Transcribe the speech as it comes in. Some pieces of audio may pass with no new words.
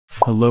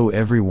Hello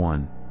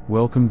everyone,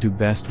 welcome to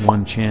Best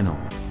One channel.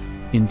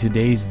 In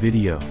today's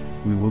video,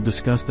 we will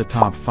discuss the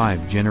top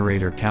 5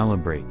 Generator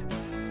Calibrate.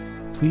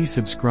 Please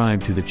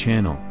subscribe to the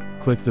channel,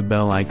 click the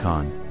bell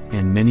icon,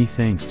 and many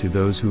thanks to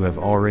those who have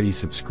already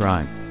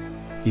subscribed.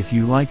 If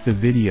you like the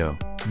video,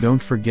 don't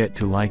forget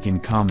to like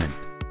and comment.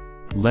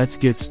 Let's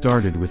get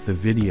started with the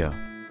video.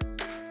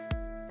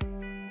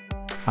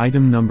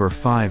 Item number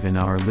 5 in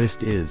our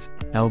list is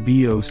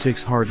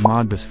LB06 Hart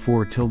Modbus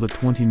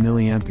 4-20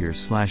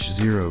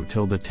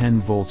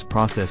 mA/0-10 volts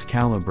process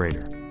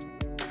calibrator.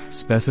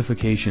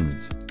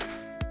 Specifications: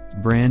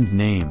 brand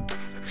name,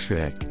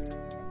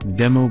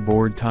 demo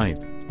board type,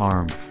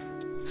 ARM.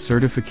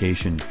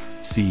 Certification,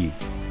 C.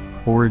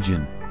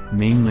 Origin,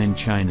 mainland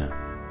China.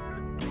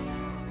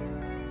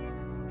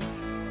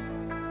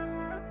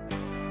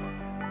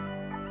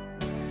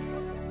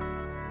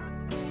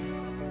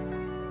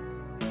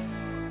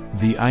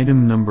 The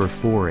item number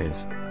 4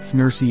 is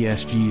FNRC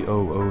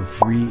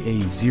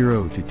SG003A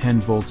 0-10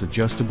 volts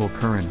adjustable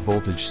current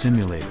voltage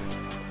simulator.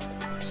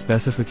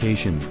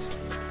 Specifications: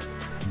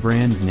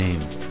 brand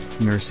name,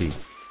 FNRC.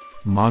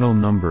 Model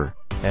number,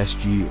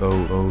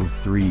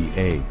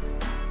 SG003A.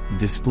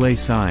 Display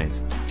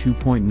size,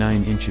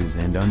 2.9 inches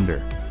and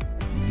under.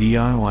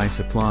 DIY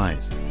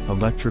supplies,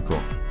 electrical.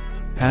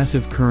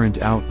 Passive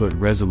current output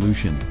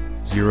resolution,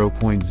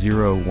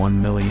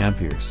 0.01 mA.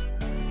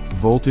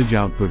 Voltage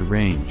output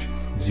range,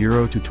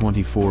 0 to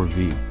 24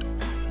 V.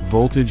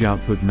 Voltage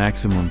output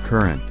maximum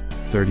current,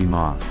 30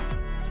 mA.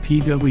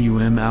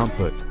 PWM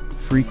output,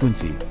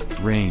 frequency,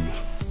 range,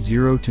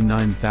 0 to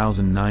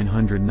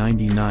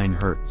 9999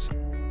 Hz.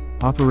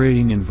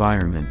 Operating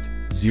environment,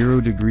 0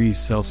 degrees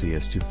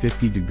Celsius to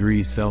 50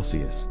 degrees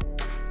Celsius.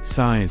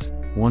 Size,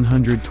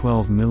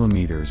 112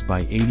 mm by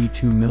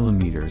 82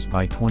 mm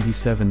by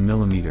 27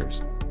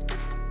 mm.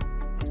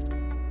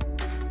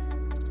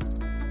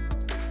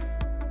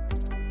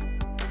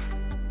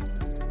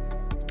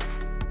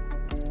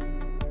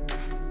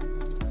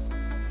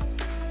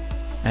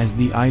 As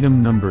the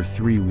item number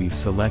 3 we've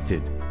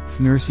selected,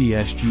 FNRC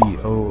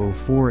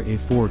SG004A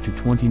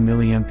 4-20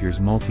 mA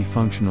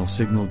multifunctional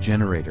signal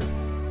generator.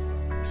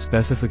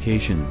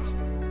 Specifications: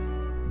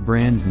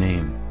 brand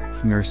name,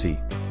 FNRC.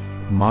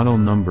 Model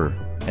number,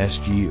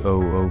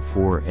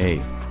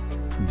 SG004A.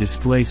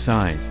 Display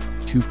size,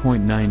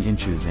 2.9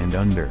 inches and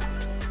under.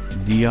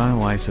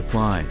 DIY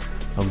supplies,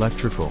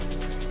 electrical.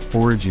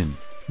 Origin,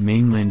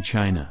 mainland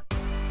China.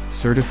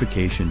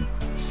 Certification,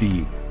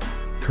 C.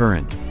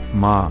 Current,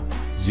 mA,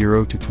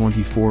 0 to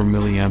 24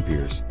 mA.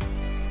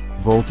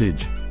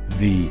 Voltage,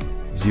 V,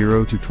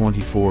 0 to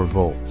 24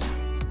 volts.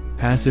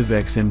 Passive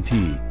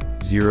XMT,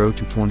 0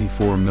 to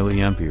 24 mA.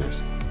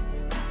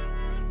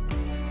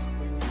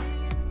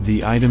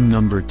 The item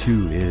number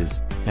 2 is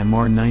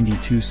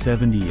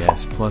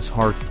MR9270S plus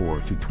Hart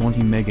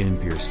 4-20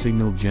 mA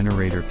signal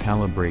generator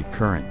calibrate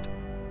current.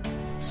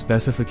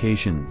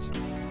 Specifications: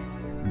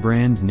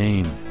 brand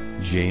name,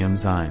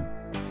 JMZyme.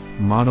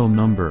 Model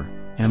number,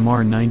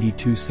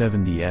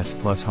 MR9270S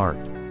plus Hart.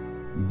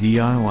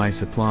 DIY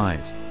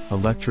supplies,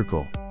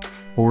 electrical.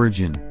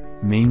 Origin,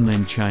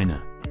 mainland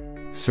China.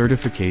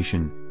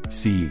 Certification,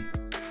 C.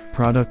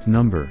 Product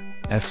number,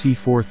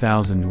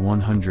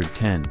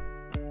 FC4110.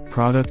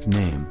 Product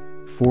name,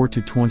 4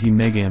 to 20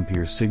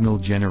 mA signal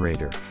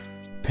generator.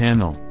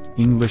 Panel,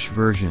 English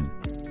version.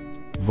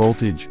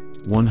 Voltage,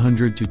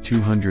 100 to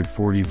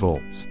 240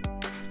 volts.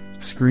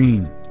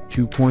 Screen,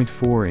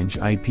 2.4-inch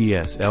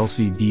IPS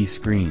LCD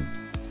screen.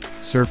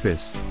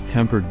 Surface,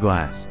 tempered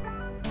glass.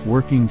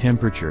 Working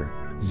temperature,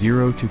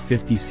 0 to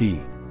 50 C.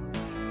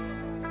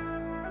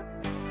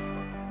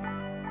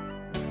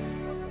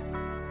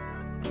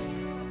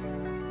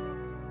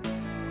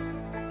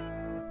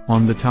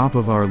 On the top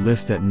of our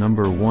list at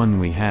number 1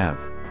 we have,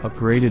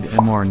 upgraded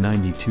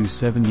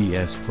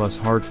MR9270S plus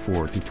Hart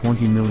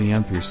 4-20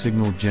 mA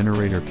signal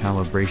generator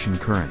calibration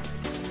current.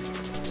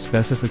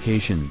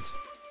 Specifications: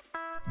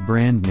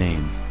 brand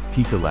name,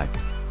 Picolect.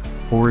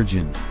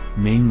 Origin,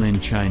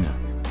 mainland China.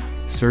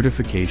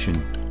 Certification,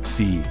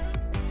 C.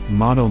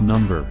 Model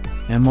number,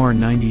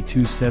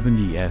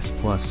 MR9270S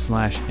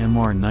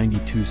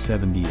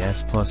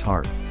plus/MR9270S plus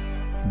Hart.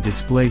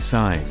 Display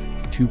size,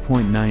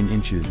 2.9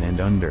 inches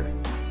and under.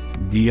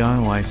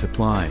 DIY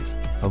supplies,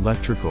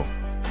 electrical.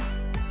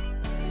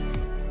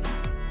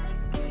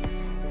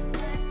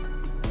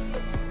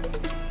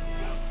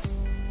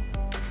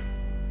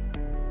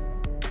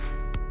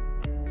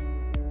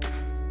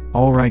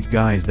 Alright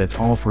guys, that's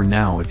all for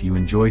now. If you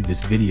enjoyed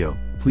this video,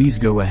 please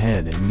go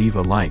ahead and leave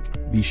a like.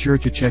 Be sure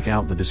to check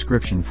out the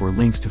description for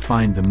links to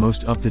find the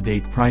most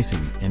up-to-date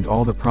pricing and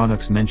all the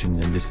products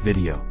mentioned in this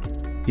video.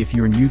 If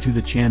you're new to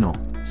the channel,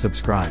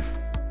 subscribe.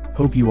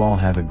 Hope you all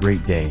have a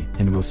great day,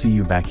 and we'll see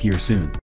you back here soon.